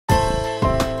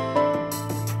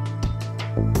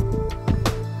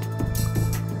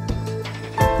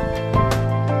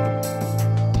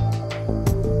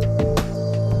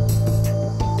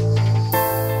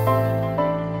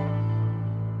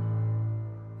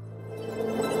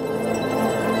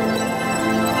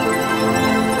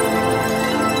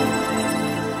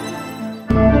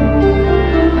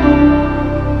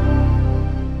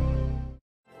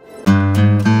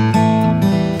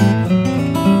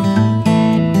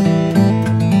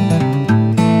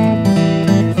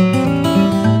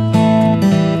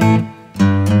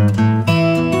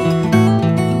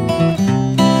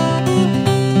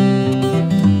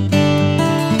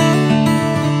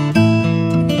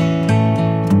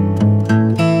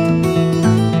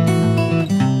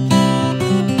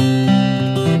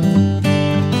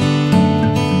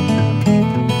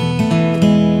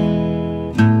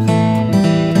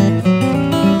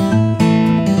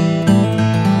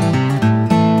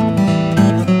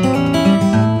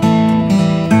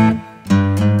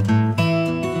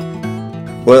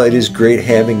Well, it is great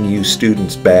having you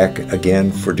students back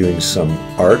again for doing some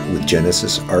art with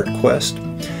Genesis Art Quest.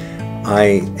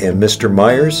 I am Mr.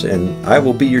 Myers, and I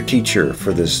will be your teacher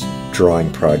for this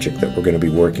drawing project that we're going to be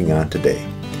working on today.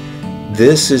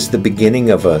 This is the beginning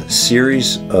of a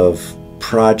series of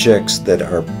projects that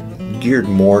are geared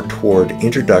more toward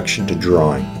introduction to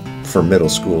drawing for middle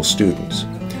school students.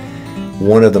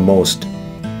 One of the most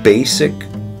basic,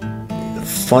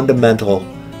 fundamental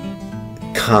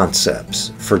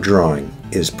concepts for drawing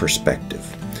is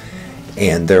perspective.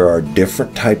 And there are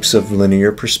different types of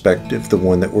linear perspective. The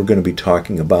one that we're going to be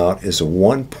talking about is a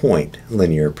one-point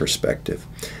linear perspective.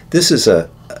 This is it's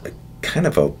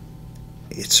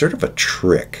sort of a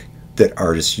trick that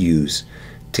artists use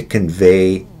to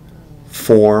convey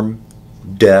form,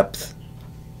 depth,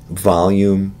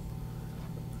 volume,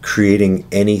 creating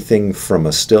anything from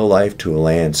a still life to a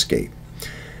landscape.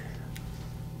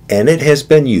 And it has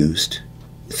been used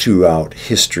throughout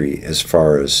history as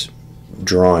far as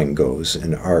drawing goes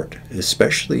in art,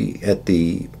 especially at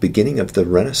the beginning of the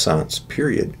Renaissance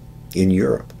period in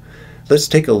Europe. Let's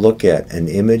take a look at an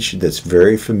image that's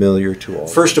very familiar to all.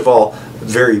 First of all,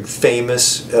 very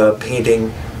famous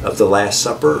painting of the Last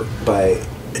Supper by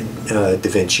Da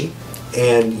Vinci.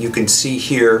 And you can see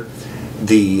here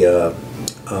the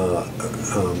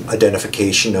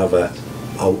identification of a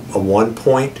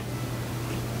one-point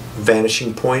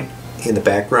vanishing point in the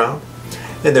background,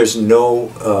 and there's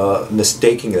no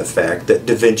mistaking the fact that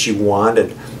Da Vinci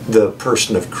wanted the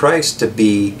person of Christ to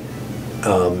be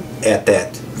at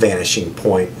that vanishing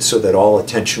point so that all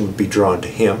attention would be drawn to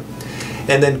him,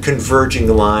 and then converging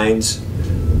lines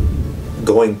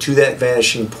going to that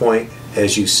vanishing point,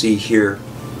 as you see here,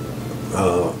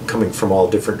 coming from all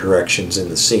different directions in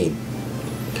the scene.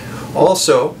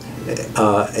 Also,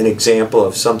 an example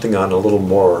of something on a little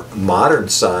more modern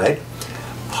side,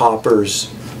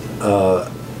 Hopper's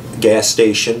gas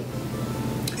station.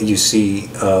 You see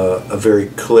a very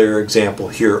clear example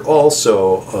here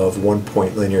also of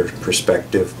one-point linear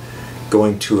perspective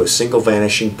going to a single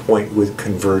vanishing point with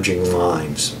converging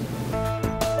lines.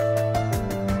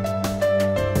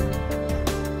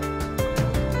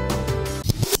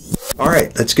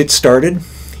 Alright, let's get started.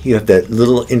 You have that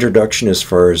little introduction as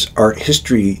far as art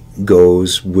history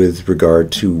goes with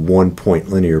regard to one-point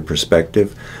linear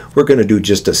perspective. We're going to do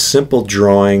just a simple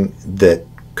drawing that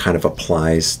kind of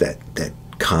applies that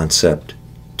concept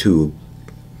to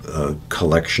a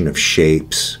collection of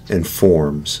shapes and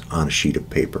forms on a sheet of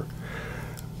paper.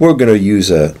 We're going to use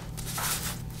a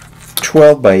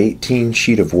 12 by 18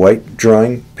 sheet of white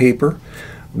drawing paper,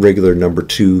 regular number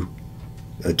 2,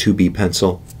 a 2B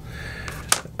pencil,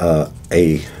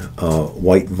 a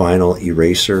white vinyl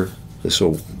eraser. This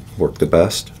will work the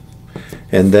best.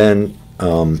 And then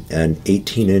an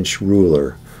 18-inch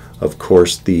ruler. Of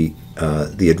course, the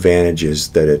advantage is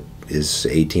that it is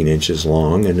 18 inches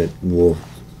long and it will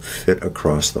fit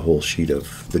across the whole sheet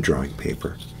of the drawing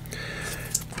paper.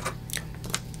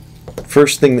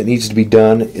 First thing that needs to be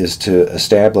done is to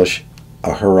establish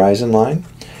a horizon line.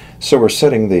 So we're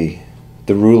setting the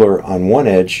ruler on one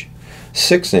edge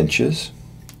 6 inches.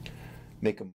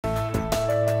 Make them.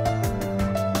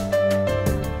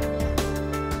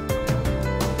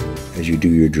 As you do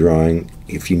your drawing,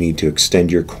 if you need to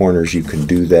extend your corners, you can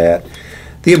do that.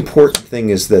 The important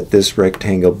thing is that this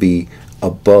rectangle be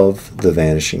above the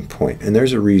vanishing point, and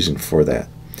there's a reason for that.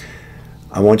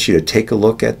 I want you to take a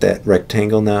look at that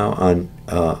rectangle now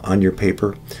on your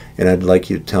paper, and I'd like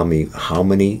you to tell me how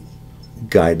many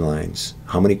guidelines,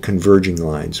 how many converging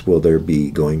lines will there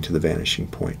be going to the vanishing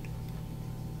point?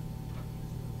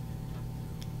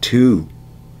 2.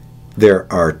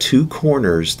 There are 2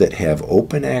 corners that have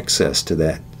open access to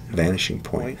that vanishing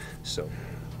point. So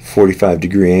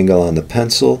 45-degree angle on the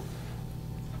pencil,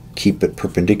 keep it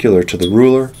perpendicular to the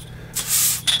ruler,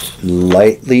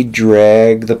 lightly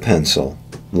drag the pencil,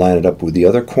 line it up with the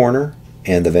other corner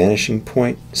and the vanishing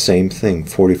point, same thing,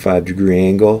 45-degree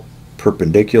angle,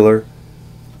 perpendicular,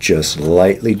 just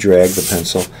lightly drag the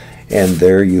pencil, and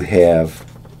there you have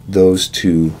those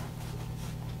 2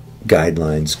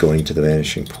 guidelines going to the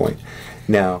vanishing point.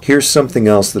 Now, here's something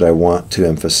else that I want to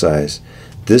emphasize.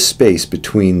 This space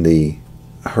between the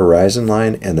horizon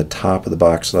line and the top of the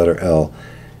box letter L,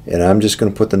 and I'm just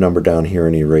going to put the number down here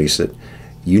and erase it.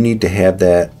 You need to have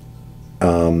that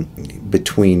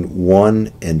between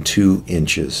 1 and 2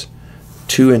 inches.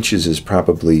 2 inches is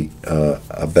probably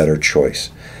a better choice.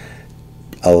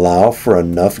 Allow for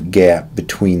enough gap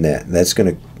between that. That's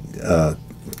going to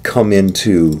come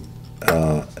into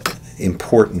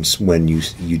importance when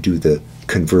you do the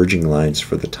converging lines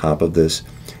for the top of this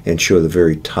and show the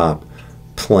very top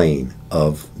plane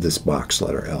of this box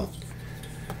letter L.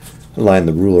 Line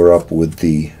the ruler up with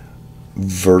the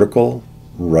vertical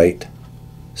right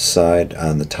side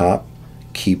on the top.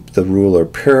 Keep the ruler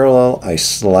parallel. I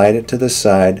slide it to the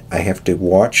side. I have to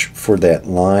watch for that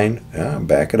line.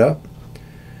 Back it up.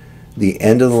 The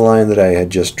end of the line that I had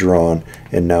just drawn,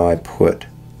 and now I put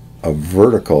a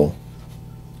vertical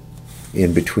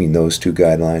in between those two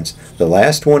guidelines. The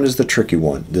last one is the tricky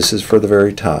one. This is for the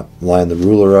very top. Line the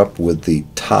ruler up with the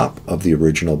top of the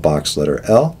original box letter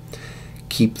L.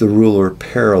 Keep the ruler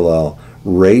parallel.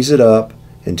 Raise it up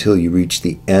until you reach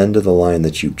the end of the line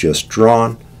that you've just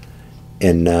drawn,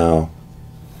 and now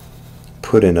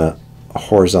put in a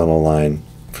horizontal line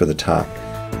for the top.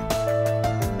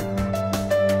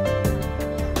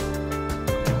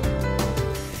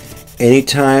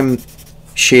 Anytime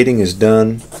shading is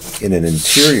done in an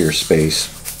interior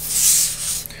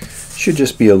space, should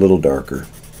just be a little darker.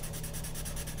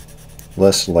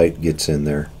 Less light gets in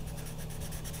there.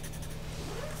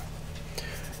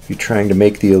 You're trying to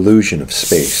make the illusion of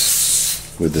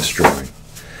space with this drawing.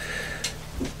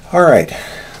 All right,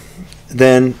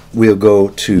 then we'll go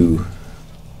to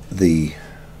the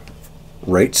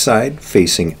right side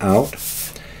facing out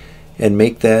and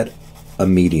make that a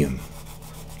medium.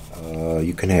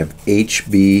 You can have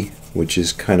HB, which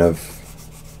is kind of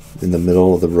in the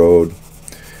middle of the road,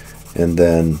 and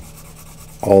then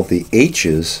all the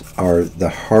H's are the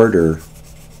harder,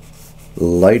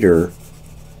 lighter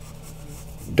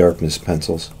darkness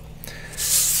pencils.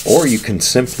 Or you can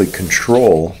simply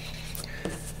control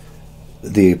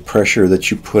the pressure that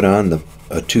you put on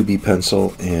a 2B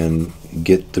pencil and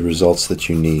get the results that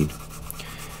you need.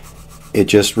 It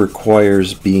just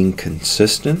requires being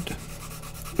consistent,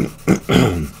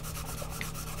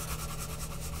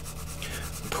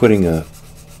 putting a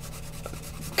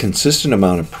consistent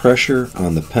amount of pressure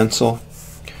on the pencil,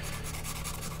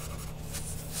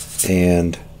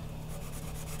 and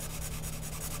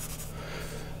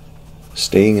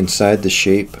staying inside the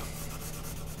shape.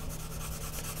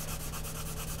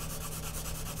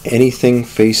 Anything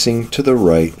facing to the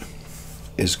right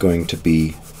is going to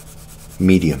be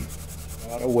medium. A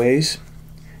lot of ways,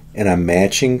 and I'm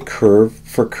matching curve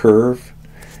for curve.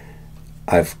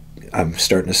 I'm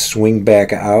starting to swing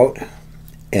back out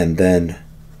and then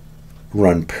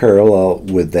run parallel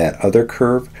with that other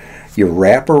curve. You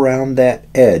wrap around that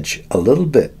edge a little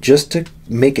bit just to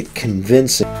make it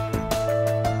convincing.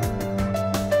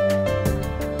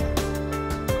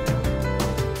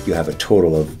 You have a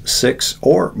total of 6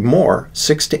 or more,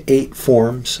 6 to 8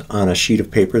 forms on a sheet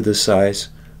of paper this size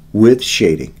with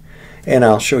shading. And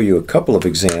I'll show you a couple of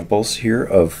examples here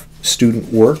of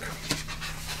student work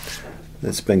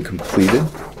that's been completed.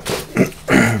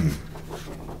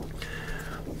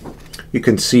 You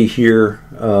can see here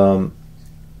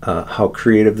how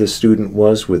creative this student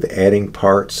was with adding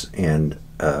parts and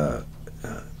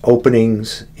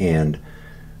openings and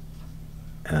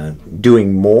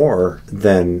doing more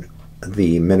than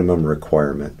the minimum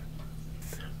requirement.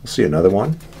 We'll see another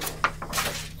one.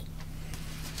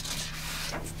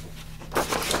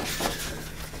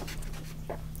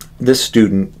 This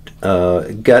student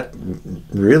got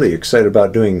really excited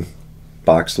about doing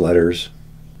box letters,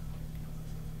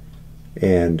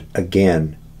 and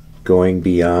again going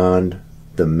beyond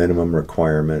the minimum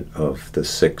requirement of the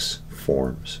 6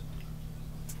 forms.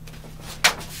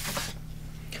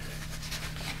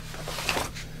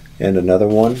 And another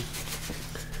one,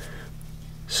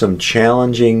 some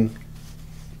challenging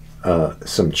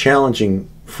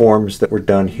forms that were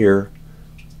done here.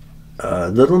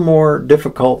 A little more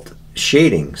difficult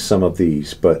shading some of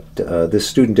these, but this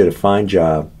student did a fine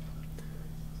job,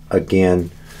 again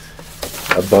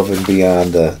above and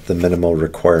beyond the minimal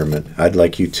requirement. I'd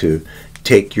like you to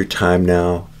take your time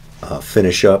now,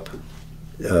 finish up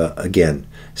again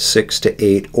 6 to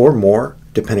 8 or more,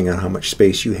 depending on how much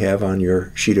space you have on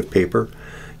your sheet of paper,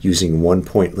 using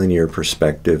 1-point linear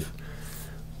perspective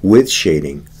with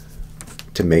shading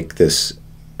to make this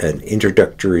an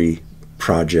introductory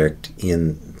project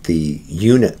in the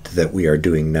unit that we are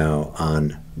doing now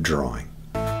on drawing.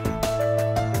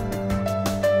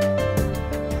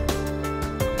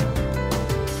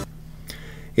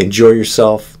 Enjoy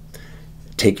yourself.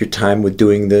 Take your time with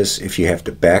doing this. If you have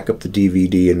to back up the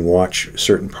DVD and watch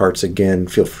certain parts again,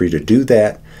 feel free to do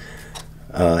that.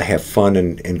 Have fun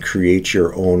and create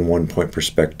your own 1-point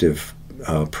perspective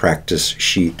practice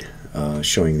sheet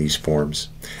showing these forms.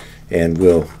 And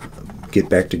we'll get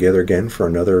back together again for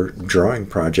another drawing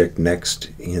project next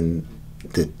in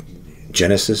the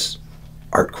Genesis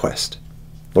Art Quest.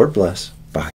 Lord bless.